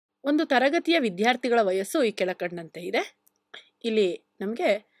ಒಂದು ತರಗತಿಯ ವಿದ್ಯಾರ್ಥಿಗಳ ವಯಸ್ಸು ಈ ಕೆಳಕಂಡಂತೆ ಇದೆ. ಇಲ್ಲಿ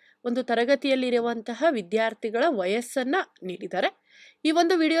ನಮಗೆ ಒಂದು ತರಗತಿಯಲ್ಲಿರುವಂತಹ ವಿದ್ಯಾರ್ಥಿಗಳ ವಯಸ್ಸನ್ನ ನೀಡಿದ್ದಾರೆ. ಈ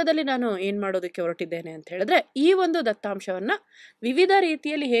ಒಂದು ವಿಡಿಯೋದಲ್ಲಿ ನಾನು ಏನು ಮಾಡೋದಕ್ಕೆ ಹೊರಟಿದ್ದೇನೆ ಅಂತ ಹೇಳಿದ್ರೆ, ಈ ಒಂದು ದತ್ತಾಂಶವನ್ನ ವಿವಿಧ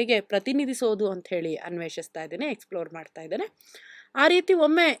ರೀತಿಯಲ್ಲಿ ಹೇಗೆ ಪ್ರತಿನಿಧಿಸೋದು ಅಂತ ಹೇಳಿ ಅನ್ವೇಷಿಸ್ತಾ ಇದ್ದೇನೆ, ಎಕ್ಸ್ಪ್ಲೋರ್ ಮಾಡ್ತಾ ಇದ್ದೇನೆ. ಆ ರೀತಿ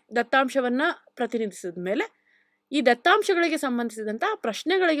ಒಮ್ಮೆ ದತ್ತಾಂಶವನ್ನ ಪ್ರತಿನಿಧಿಸಿದ ಮೇಲೆ ಈ ದತ್ತಾಂಶಗಳಿಗೆ ಸಂಬಂಧಿಸಿದಂತಹ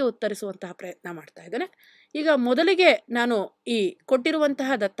ಪ್ರಶ್ನೆಗಳಿಗೆ ಉತ್ತರಿಸುವಂತಹ ಪ್ರಯತ್ನ ಮಾಡ್ತಾ ಇದ್ದೇನೆ. ಈಗ ಮೊದಲಿಗೆ ನಾನು ಈ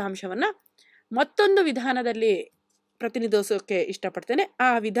ಕೊಟ್ಟಿರುವಂತಹ ದತ್ತಾಂಶವನ್ನ ಮತ್ತೊಂದು ವಿಧಾನದಲ್ಲಿ ಪ್ರತಿನಿಧಿಸೋಕೆ ಇಷ್ಟಪಡ್ತೇನೆ. ಆ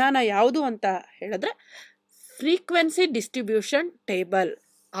ವಿಧಾನ ಯಾವುದು ಅಂತ ಹೇಳಿದ್ರೆ ಫ್ರೀಕ್ವೆನ್ಸಿ ಡಿಸ್ಟ್ರಿಬ್ಯೂಷನ್ ಟೇಬಲ್,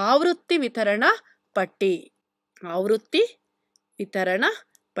 ಆವೃತ್ತಿ ವಿತರಣಾ ಪಟ್ಟಿ. ಆವೃತ್ತಿ ವಿತರಣಾ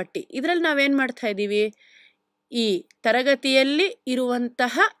ಪಟ್ಟಿ ಇದರಲ್ಲಿ ನಾವೇನು ಮಾಡ್ತಾ ಇದ್ದೀವಿ, ಈ ತರಗತಿಯಲ್ಲಿ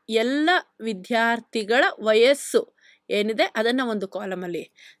ಇರುವಂತಹ ಎಲ್ಲ ವಿದ್ಯಾರ್ಥಿಗಳ ವಯಸ್ಸು ಏನಿದೆ ಅದನ್ನು ಒಂದು ಕಾಲಮಲ್ಲಿ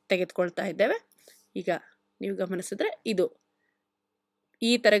ತೆಗೆದುಕೊಳ್ತಾ ಇದ್ದೇವೆ. ಈಗ ನೀವು ಗಮನಿಸಿದ್ರೆ ಇದು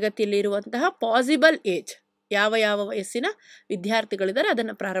ಈ ತರಗತಿಯಲ್ಲಿ ಇರುವಂತಹ ಪಾಸಿಬಲ್ ಏಜ್, ಯಾವ ಯಾವ ವಯಸ್ಸಿನ ವಿದ್ಯಾರ್ಥಿಗಳಿದ್ದಾರೆ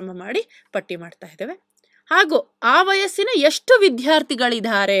ಅದನ್ನು ಪ್ರಾರಂಭ ಮಾಡಿ ಪಟ್ಟಿ ಮಾಡ್ತಾ ಇದ್ದೇವೆ. ಹಾಗೂ ಆ ವಯಸ್ಸಿನ ಎಷ್ಟು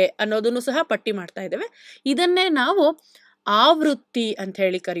ವಿದ್ಯಾರ್ಥಿಗಳಿದ್ದಾರೆ ಅನ್ನೋದನ್ನು ಸಹ ಪಟ್ಟಿ ಮಾಡ್ತಾ ಇದ್ದೇವೆ. ಇದನ್ನೇ ನಾವು ಆವೃತ್ತಿ ಅಂತ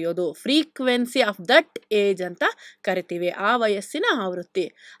ಹೇಳಿ ಕರೆಯೋದು, ಫ್ರೀಕ್ವೆನ್ಸಿ ಆಫ್ ದಟ್ ಏಜ್ ಅಂತ ಕರಿತೀವಿ. ಆ ವಯಸ್ಸಿನ ಆವೃತ್ತಿ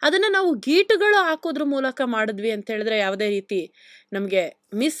ಅದನ್ನು ನಾವು ಗೀಟುಗಳು ಹಾಕೋದ್ರ ಮೂಲಕ ಮಾಡಿದ್ವಿ ಅಂತ ಹೇಳಿದ್ರೆ ಯಾವುದೇ ರೀತಿ ನಮಗೆ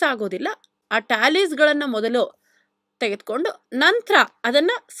ಮಿಸ್ ಆಗೋದಿಲ್ಲ. ಆ ಟ್ಯಾಲೀಸ್ಗಳನ್ನು ಮೊದಲು ತೆಗೆದುಕೊಂಡು ನಂತರ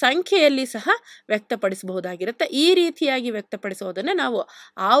ಅದನ್ನು ಸಂಖ್ಯೆಯಲ್ಲಿ ಸಹ ವ್ಯಕ್ತಪಡಿಸಬಹುದಾಗಿರುತ್ತೆ. ಈ ರೀತಿಯಾಗಿ ವ್ಯಕ್ತಪಡಿಸೋದನ್ನೇ ನಾವು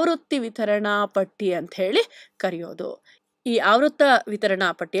ಆವೃತ್ತಿ ವಿತರಣಾ ಪಟ್ಟಿ ಅಂತ ಹೇಳಿ ಕರೆಯೋದು. ಈ ಆವೃತ್ತ ವಿತರಣಾ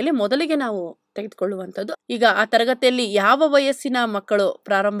ಪಟ್ಟಿಯಲ್ಲಿ ಮೊದಲಿಗೆ ನಾವು ತೆಗೆದುಕೊಳ್ಳುವಂಥದ್ದು, ಈಗ ಆ ತರಗತಿಯಲ್ಲಿ ಯಾವ ವಯಸ್ಸಿನ ಮಕ್ಕಳು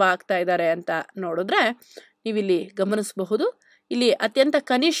ಪ್ರಾರಂಭ ಆಗ್ತಾ ಇದ್ದಾರೆ ಅಂತ ನೋಡಿದ್ರೆ ನೀವಿಲ್ಲಿ ಗಮನಿಸಬಹುದು. ಇಲ್ಲಿ ಅತ್ಯಂತ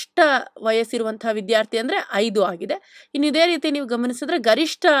ಕನಿಷ್ಠ ವಯಸ್ಸಿರುವಂತಹ ವಿದ್ಯಾರ್ಥಿ ಅಂದರೆ 5 ಆಗಿದೆ. ಇನ್ನು ಇದೇ ರೀತಿ ನೀವು ಗಮನಿಸಿದ್ರೆ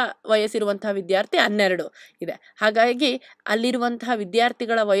ಗರಿಷ್ಠ ವಯಸ್ಸಿರುವಂತಹ ವಿದ್ಯಾರ್ಥಿ 12 ಇದೆ. ಹಾಗಾಗಿ ಅಲ್ಲಿರುವಂತಹ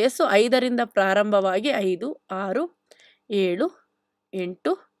ವಿದ್ಯಾರ್ಥಿಗಳ ವಯಸ್ಸು 5ರಿಂದ ಪ್ರಾರಂಭವಾಗಿ 5, 6, 7,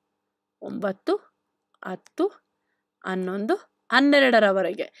 8, 9, 10, 11,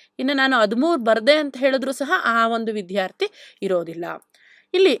 12ರವರೆಗೆ. ಇನ್ನು ನಾನು 13 ಬರ್ದೆ ಅಂತ ಹೇಳಿದ್ರು ಸಹ ಆ ಒಂದು ವಿದ್ಯಾರ್ಥಿ ಇರೋದಿಲ್ಲ.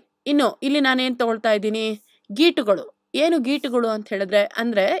 ಇಲ್ಲಿ ನಾನೇನು ತಗೊಳ್ತಾ ಇದ್ದೀನಿ, ಗೀಟುಗಳು. ಏನು ಗೀಟುಗಳು ಅಂತ ಹೇಳಿದ್ರೆ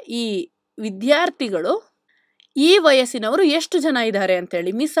ಅಂದರೆ ಈ ವಿದ್ಯಾರ್ಥಿಗಳು ಈ ವಯಸ್ಸಿನವರು ಎಷ್ಟು ಜನ ಇದ್ದಾರೆ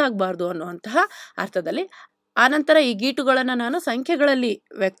ಅಂತೇಳಿ ಮಿಸ್ ಆಗಬಾರ್ದು ಅನ್ನುವಂತಹ ಅರ್ಥದಲ್ಲಿ. ಆನಂತರ ಈ ಗೀಟುಗಳನ್ನು ನಾನು ಸಂಖ್ಯೆಗಳಲ್ಲಿ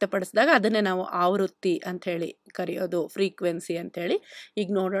ವ್ಯಕ್ತಪಡಿಸಿದಾಗ ಅದನ್ನೇ ನಾವು ಆವೃತ್ತಿ ಅಂಥೇಳಿ ಕರೆಯೋದು, ಫ್ರೀಕ್ವೆನ್ಸಿ ಅಂಥೇಳಿ. ಈಗ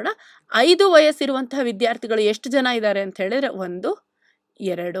ನೋಡೋಣ, 5 ವಯಸ್ಸಿರುವಂತಹ ವಿದ್ಯಾರ್ಥಿಗಳು ಎಷ್ಟು ಜನ ಇದ್ದಾರೆ ಅಂತ ಹೇಳಿದ್ರೆ 1,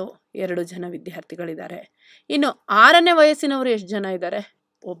 2 ಜನ ವಿದ್ಯಾರ್ಥಿಗಳಿದ್ದಾರೆ. ಇನ್ನು 6ನೇ ವಯಸ್ಸಿನವರು ಎಷ್ಟು ಜನ ಇದ್ದಾರೆ,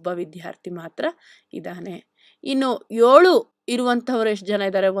 ಒಬ್ಬ ವಿದ್ಯಾರ್ಥಿ ಮಾತ್ರ ಇದ್ದಾನೆ. ಇನ್ನು 7 ಇರುವಂಥವ್ರು ಎಷ್ಟು ಜನ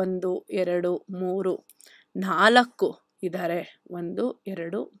ಇದ್ದಾರೆ, 1, 2, 3, 4 ಇದ್ದಾರೆ. 1, 2,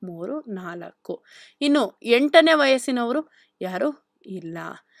 3, 4. ಇನ್ನು 8ನೇ ವಯಸ್ಸಿನವರು ಯಾರು ಇಲ್ಲ.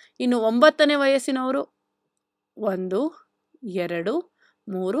 ಇನ್ನು 9ನೇ ವಯಸ್ಸಿನವರು 1, 2,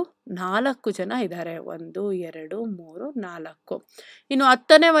 3, 4 ಜನ ಇದ್ದಾರೆ. 1, 2, 3, 4. ಇನ್ನು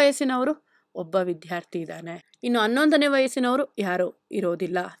 10ನೇ ವಯಸ್ಸಿನವರು ಒಬ್ಬ ವಿದ್ಯಾರ್ಥಿ ಇದ್ದಾನೆ. ಇನ್ನು 11ನೇ ವಯಸ್ಸಿನವರು ಯಾರು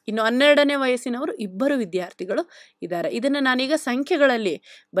ಇರೋದಿಲ್ಲ. ಇನ್ನು 12ನೇ ವಯಸ್ಸಿನವರು 2 ವಿದ್ಯಾರ್ಥಿಗಳು ಇದ್ದಾರೆ. ಇದನ್ನು ನಾನೀಗ ಸಂಖ್ಯೆಗಳಲ್ಲಿ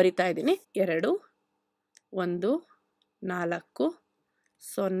ಬರಿತಾ ಇದ್ದೀನಿ. 2, 1, 4,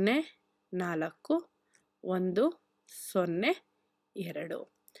 0, 4, 1, 0, 2.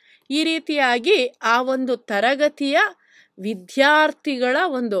 ಈ ರೀತಿಯಾಗಿ ಆ ಒಂದು ತರಗತಿಯ ವಿದ್ಯಾರ್ಥಿಗಳ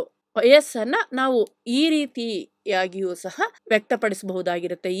ಒಂದು ವಯಸ್ಸನ್ನ ನಾವು ಈ ರೀತಿಯಾಗಿಯೂ ಸಹ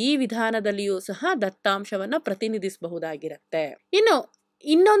ವ್ಯಕ್ತಪಡಿಸಬಹುದಾಗಿರುತ್ತೆ. ಈ ವಿಧಾನದಲ್ಲಿಯೂ ಸಹ ದತ್ತಾಂಶವನ್ನ ಪ್ರತಿನಿಧಿಸಬಹುದಾಗಿರುತ್ತೆ.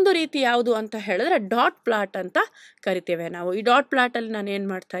 ಇನ್ನೊಂದು ರೀತಿ ಯಾವುದು ಅಂತ ಹೇಳಿದ್ರೆ ಡಾಟ್ ಪ್ಲಾಟ್ ಅಂತ ಕರಿತೇವೆ ನಾವು. ಈ ಡಾಟ್ ಪ್ಲಾಟ್ ಅಲ್ಲಿ ನಾನು ಏನು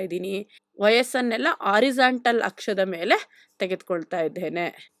ಮಾಡ್ತಾ ಇದ್ದೀನಿ, ವಯಸ್ಸನ್ನೆಲ್ಲ ಆರಿಜಾಂಟಲ್ ಅಕ್ಷದ ಮೇಲೆ ತೆಗೆದುಕೊಳ್ತಾ ಇದ್ದೇನೆ.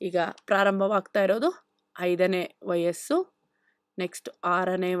 ಈಗ ಪ್ರಾರಂಭವಾಗ್ತಾ ಇರೋದು 5ನೇ ವಯಸ್ಸು, ನೆಕ್ಸ್ಟ್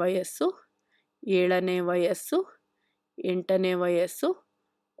 6ನೇ ವಯಸ್ಸು, 7ನೇ ವಯಸ್ಸು, 8ನೇ ವಯಸ್ಸು,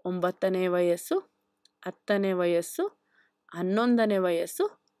 9ನೇ ವಯಸ್ಸು, 10ನೇ ವಯಸ್ಸು, 11ನೇ ವಯಸ್ಸು,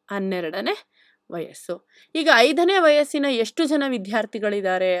 12ನೇ ವಯಸ್ಸು. ಈಗ 5ನೇ ವಯಸ್ಸಿನ ಎಷ್ಟು ಜನ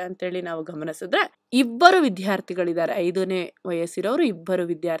ವಿದ್ಯಾರ್ಥಿಗಳಿದ್ದಾರೆ ಅಂತೇಳಿ ನಾವು ಗಮನಿಸಿದ್ರೆ 2 ವಿದ್ಯಾರ್ಥಿಗಳಿದ್ದಾರೆ. 5ನೇ ವಯಸ್ಸಿರೋರು 2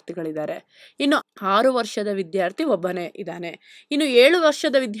 ವಿದ್ಯಾರ್ಥಿಗಳಿದ್ದಾರೆ. ಇನ್ನು 6 ವರ್ಷದ ವಿದ್ಯಾರ್ಥಿ ಒಬ್ಬನೇ ಇದ್ದಾನೆ. ಇನ್ನು 7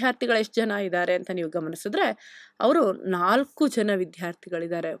 ವರ್ಷದ ವಿದ್ಯಾರ್ಥಿಗಳು ಎಷ್ಟು ಜನ ಇದ್ದಾರೆ ಅಂತ ನೀವು ಗಮನಿಸಿದ್ರೆ ಅವರು 4 ಜನ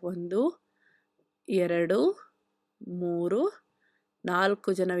ವಿದ್ಯಾರ್ಥಿಗಳಿದ್ದಾರೆ. 1, 2, 3,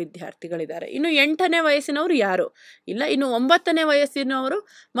 4 ಜನ ವಿದ್ಯಾರ್ಥಿಗಳಿದ್ದಾರೆ. ಇನ್ನು 8ನೇ ವಯಸ್ಸಿನವರು ಯಾರು ಇಲ್ಲ. ಇನ್ನು 9ನೇ ವಯಸ್ಸಿನವರು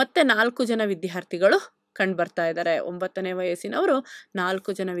ಮತ್ತೆ 4 ಜನ ವಿದ್ಯಾರ್ಥಿಗಳು ಕಂಡು ಬರ್ತಾ ಇದ್ದಾರೆ. 9ನೇ ವಯಸ್ಸಿನವರು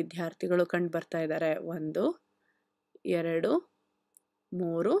 4 ಜನ ವಿದ್ಯಾರ್ಥಿಗಳು ಕಂಡು ಬರ್ತಾ ಇದ್ದಾರೆ. 1, 2,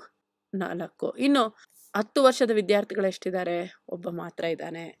 3, 4. ಇನ್ನು 10 ವರ್ಷದ ವಿದ್ಯಾರ್ಥಿಗಳು ಎಷ್ಟಿದ್ದಾರೆ, ಒಬ್ಬ ಮಾತ್ರ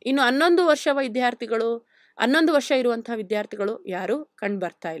ಇದ್ದಾನೆ. ಇನ್ನು 11 ವರ್ಷ ವಿದ್ಯಾರ್ಥಿಗಳು 11 ವರ್ಷ ಇರುವಂತಹ ವಿದ್ಯಾರ್ಥಿಗಳು ಯಾರು ಕಂಡು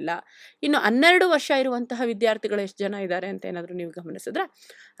ಬರ್ತಾ ಇಲ್ಲ. ಇನ್ನು 12 ವರ್ಷ ಇರುವಂತಹ ವಿದ್ಯಾರ್ಥಿಗಳು ಎಷ್ಟು ಜನ ಇದ್ದಾರೆ ಅಂತ ಏನಾದರೂ ನೀವು ಗಮನಿಸಿದ್ರೆ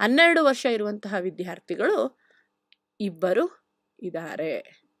 12 ವರ್ಷ ಇರುವಂತಹ ವಿದ್ಯಾರ್ಥಿಗಳು 2 ಇದ್ದಾರೆ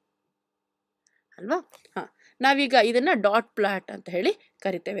ಅಲ್ವಾ. ನಾವೀಗ ಇದನ್ನ ಡಾಟ್ ಪ್ಲಾಟ್ ಅಂತ ಹೇಳಿ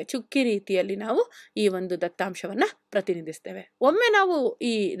ಕರಿತೇವೆ. ಚುಕ್ಕಿ ರೀತಿಯಲ್ಲಿ ನಾವು ಈ ಒಂದು ದತ್ತಾಂಶವನ್ನ ಪ್ರತಿನಿಧಿಸ್ತೇವೆ. ಒಮ್ಮೆ ನಾವು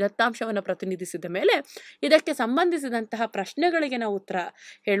ಈ ದತ್ತಾಂಶವನ್ನ ಪ್ರತಿನಿಧಿಸಿದ ಮೇಲೆ ಇದಕ್ಕೆ ಸಂಬಂಧಿಸಿದಂತಹ ಪ್ರಶ್ನೆಗಳಿಗೆ ನಾವು ಉತ್ತರ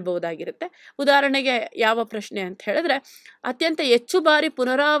ಹೇಳ್ಬಹುದಾಗಿರುತ್ತೆ. ಉದಾಹರಣೆಗೆ ಯಾವ ಪ್ರಶ್ನೆ ಅಂತ ಹೇಳಿದ್ರೆ, ಅತ್ಯಂತ ಹೆಚ್ಚು ಬಾರಿ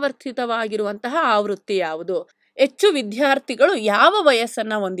ಪುನರಾವರ್ತಿತವಾಗಿರುವಂತಹ ಆವೃತ್ತಿ ಯಾವುದು, ಹೆಚ್ಚು ವಿದ್ಯಾರ್ಥಿಗಳು ಯಾವ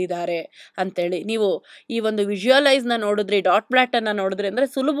ವಯಸ್ಸನ್ನ ಹೊಂದಿದ್ದಾರೆ ಅಂತೇಳಿ ನೀವು ಈ ಒಂದು ವಿಜುವಲೈಸ್ನ ನೋಡಿದ್ರಿ, ಡಾಟ್ ಪ್ಲಾಟ್ ಅನ್ನ ನೋಡಿದ್ರಿ ಅಂದ್ರೆ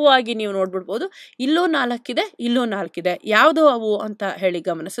ಸುಲಭವಾಗಿ ನೀವು ನೋಡ್ಬಿಡ್ಬೋದು. ಇಲ್ಲೂ 4 ಇದೆ, ಇಲ್ಲೂ 4 ಇದೆ. ಯಾವುದು ಅವು ಅಂತ ಹೇಳಿ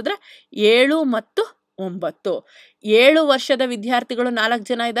ಗಮನಿಸಿದ್ರೆ 7 ಮತ್ತು 9. 7 ವರ್ಷದ ವಿದ್ಯಾರ್ಥಿಗಳು 4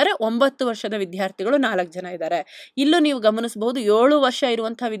 ಜನ ಇದ್ದಾರೆ, 9 ವರ್ಷದ ವಿದ್ಯಾರ್ಥಿಗಳು 4 ಜನ ಇದ್ದಾರೆ. ಇಲ್ಲೂ ನೀವು ಗಮನಿಸಬಹುದು 7 ವರ್ಷ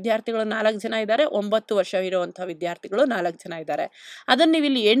ಇರುವಂತಹ ವಿದ್ಯಾರ್ಥಿಗಳು 4 ಜನ ಇದ್ದಾರೆ, 9 ವರ್ಷ ಇರುವಂತಹ ವಿದ್ಯಾರ್ಥಿಗಳು 4 ಜನ ಇದ್ದಾರೆ. ಅದನ್ನು ನೀವು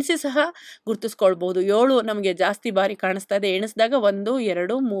ಇಲ್ಲಿ ಎಣಿಸಿ ಸಹ ಗುರುತಿಸ್ಕೊಳ್ಬಹುದು. 7 ನಮಗೆ ಜಾಸ್ತಿ ಬಾರಿ ಕಾಣಿಸ್ತಾ ಇದೆ, ಎಣಿಸಿದಾಗ 1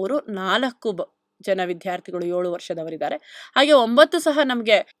 2 3 4 ಜನ ವಿದ್ಯಾರ್ಥಿಗಳು 7 ವರ್ಷದವರಿದ್ದಾರೆ. ಹಾಗೆ 9 ಸಹ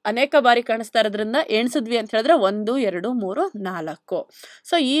ನಮಗೆ ಅನೇಕ ಬಾರಿ ಕಾಣಿಸ್ತಾ ಇರೋದ್ರಿಂದ ಎಣಿಸಿದ್ವಿ ಅಂತ ಹೇಳಿದ್ರೆ 1 2 3 4.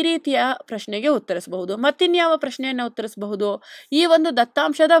 ಸೊ ಈ ರೀತಿಯ ಪ್ರಶ್ನೆಗೆ ಉತ್ತರಿಸಬಹುದು. ಮತ್ತಿನ್ಯಾವ ಪ್ರಶ್ನೆಯನ್ನ ಉತ್ತರಿಸಬಹುದು, ಈ ಒಂದು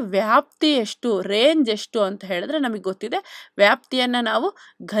ದತ್ತಾಂಶದ ವ್ಯಾಪ್ತಿ ಎಷ್ಟು, ರೇಂಜ್ ಎಷ್ಟು ಅಂತ ಹೇಳಿದ್ರೆ ನಮಗೆ ಗೊತ್ತಿದೆ. ವ್ಯಾಪ್ತಿಯನ್ನ ನಾವು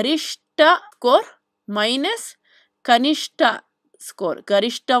ಗರಿಷ್ಠ ಸ್ಕೋರ್ ಮೈನಸ್ ಕನಿಷ್ಠ ಸ್ಕೋರ್,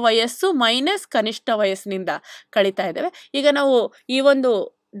 ಗರಿಷ್ಠ ವಯಸ್ಸು ಮೈನಸ್ ಕನಿಷ್ಠ ವಯಸ್ಸಿನಿಂದ ಕಳೀತಾ ಇದ್ದೇವೆ. ಈಗ ನಾವು ಈ ಒಂದು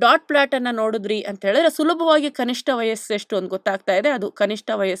ಡಾಟ್ ಪ್ಲಾಟ್ ಅನ್ನ ನೋಡಿದ್ರಿ ಅಂತ ಹೇಳಿದ್ರೆ ಸುಲಭವಾಗಿ ಕನಿಷ್ಠ ವಯಸ್ಸು ಎಷ್ಟು ಅಂತ ಗೊತ್ತಾಗ್ತಾ ಇದೆ. ಅದು ಕನಿಷ್ಠ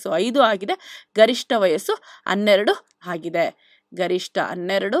ವಯಸ್ಸು 5 ಆಗಿದೆ, ಗರಿಷ್ಠ ವಯಸ್ಸು 12 ಆಗಿದೆ. ಗರಿಷ್ಠ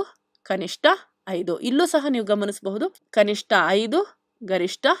 12, ಕನಿಷ್ಠ 5. ಇಲ್ಲೂ ಸಹ ನೀವು ಗಮನಿಸಬಹುದು ಕನಿಷ್ಠ 5,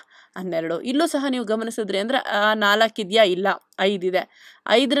 ಗರಿಷ್ಠ 12. ಇಲ್ಲೂ ಸಹ ನೀವು ಗಮನಿಸಿದ್ರಿ ಅಂದ್ರೆ 4 ಇದೆಯಾ, ಇಲ್ಲ 5 ಇದೆ.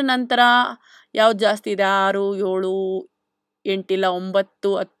 5ರ ನಂತರ ಯಾವ್ದು ಜಾಸ್ತಿ ಇದೆ, 6 7 8 ಇಲ್ಲ 9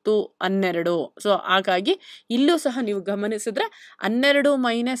 10 12. ಸೊ ಹಾಗಾಗಿ ಇಲ್ಲೂ ಸಹ ನೀವು ಗಮನಿಸಿದ್ರೆ 12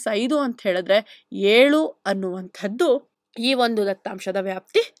 ಮೈನಸ್ 5 ಅಂತ ಹೇಳಿದ್ರೆ 7 ಅನ್ನುವಂಥದ್ದು ಈ ಒಂದು ದತ್ತಾಂಶದ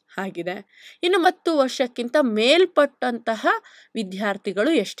ವ್ಯಾಪ್ತಿ ಆಗಿದೆ. ಇನ್ನು 10 ವರ್ಷಕ್ಕಿಂತ ಮೇಲ್ಪಟ್ಟಂತಹ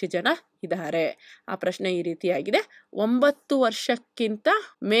ವಿದ್ಯಾರ್ಥಿಗಳು ಎಷ್ಟು ಜನ ಇದ್ದಾರೆ, ಆ ಪ್ರಶ್ನೆ ಈ ರೀತಿಯಾಗಿದೆ. 9 ವರ್ಷಕ್ಕಿಂತ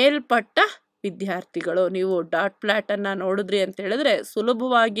ಮೇಲ್ಪಟ್ಟ ವಿದ್ಯಾರ್ಥಿಗಳು, ನೀವು ಡಾಟ್ ಪ್ಲಾಟ್ ಅನ್ನ ನೋಡಿದ್ರಿ ಅಂತ ಹೇಳಿದ್ರೆ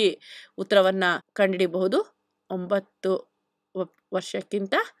ಸುಲಭವಾಗಿ ಉತ್ತರವನ್ನ ಕಂಡುಹಿಡಿಯಬಹುದು. 9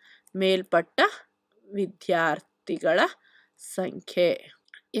 ವರ್ಷಕ್ಕಿಂತ ಮೇಲ್ಪಟ್ಟ ವಿದ್ಯಾರ್ಥಿಗಳ ಸಂಖ್ಯೆ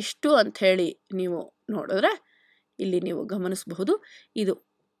ಎಷ್ಟು ಅಂತ ಹೇಳಿ ನೀವು ನೋಡಿದ್ರೆ ಇಲ್ಲಿ ನೀವು ಗಮನಿಸಬಹುದು. ಇದು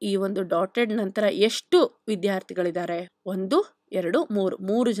ಈ ಒಂದು ಡಾಟೆಡ್ ನಂತರ ಎಷ್ಟು ವಿದ್ಯಾರ್ಥಿಗಳಿದ್ದಾರೆ, 1 2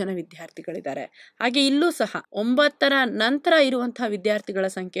 3 ಜನ ವಿದ್ಯಾರ್ಥಿಗಳಿದ್ದಾರೆ. ಹಾಗೆ ಇಲ್ಲೂ ಸಹ 9ರ ನಂತರ ಇರುವಂತಹ ವಿದ್ಯಾರ್ಥಿಗಳ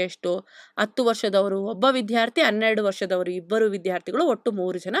ಸಂಖ್ಯೆ ಎಷ್ಟು, 10 ವರ್ಷದವರು ಒಬ್ಬ ವಿದ್ಯಾರ್ಥಿ, 12 ವರ್ಷದವರು 2 ವಿದ್ಯಾರ್ಥಿಗಳು, ಒಟ್ಟು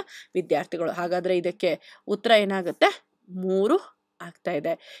 3 ಜನ ವಿದ್ಯಾರ್ಥಿಗಳು. ಹಾಗಾದ್ರೆ ಇದಕ್ಕೆ ಉತ್ತರ ಏನಾಗುತ್ತೆ, 3 ಆಗ್ತಾ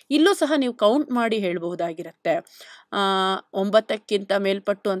ಇದೆ. ಇಲ್ಲೂ ಸಹ ನೀವು ಕೌಂಟ್ ಮಾಡಿ ಹೇಳಬಹುದಾಗಿರುತ್ತೆ. 9ಕ್ಕಿಂತ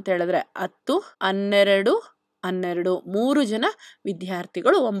ಮೇಲ್ಪಟ್ಟು ಅಂತ ಹೇಳಿದ್ರೆ 10 12 12 3 ಜನ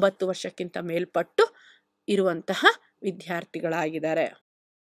ವಿದ್ಯಾರ್ಥಿಗಳು 9 ವರ್ಷಕ್ಕಿಂತ ಮೇಲ್ಪಟ್ಟು ಇರುವಂತಹ ವಿದ್ಯಾರ್ಥಿಗಳಾಗಿದ್ದಾರೆ.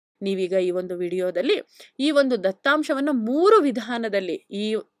 ನೀವೀಗ ಈ ಒಂದು ವಿಡಿಯೋದಲ್ಲಿ ಈ ಒಂದು ದತ್ತಾಂಶವನ್ನು 3 ವಿಧಾನದಲ್ಲಿ, ಈ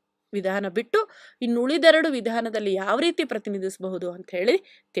ವಿಧಾನ ಬಿಟ್ಟು ಇನ್ನು ಉಳಿದೆರಡು ವಿಧಾನದಲ್ಲಿ ಯಾವ ರೀತಿ ಪ್ರತಿನಿಧಿಸಬಹುದು ಅಂತ ಹೇಳಿ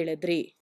ತಿಳಿದ್ರಿ.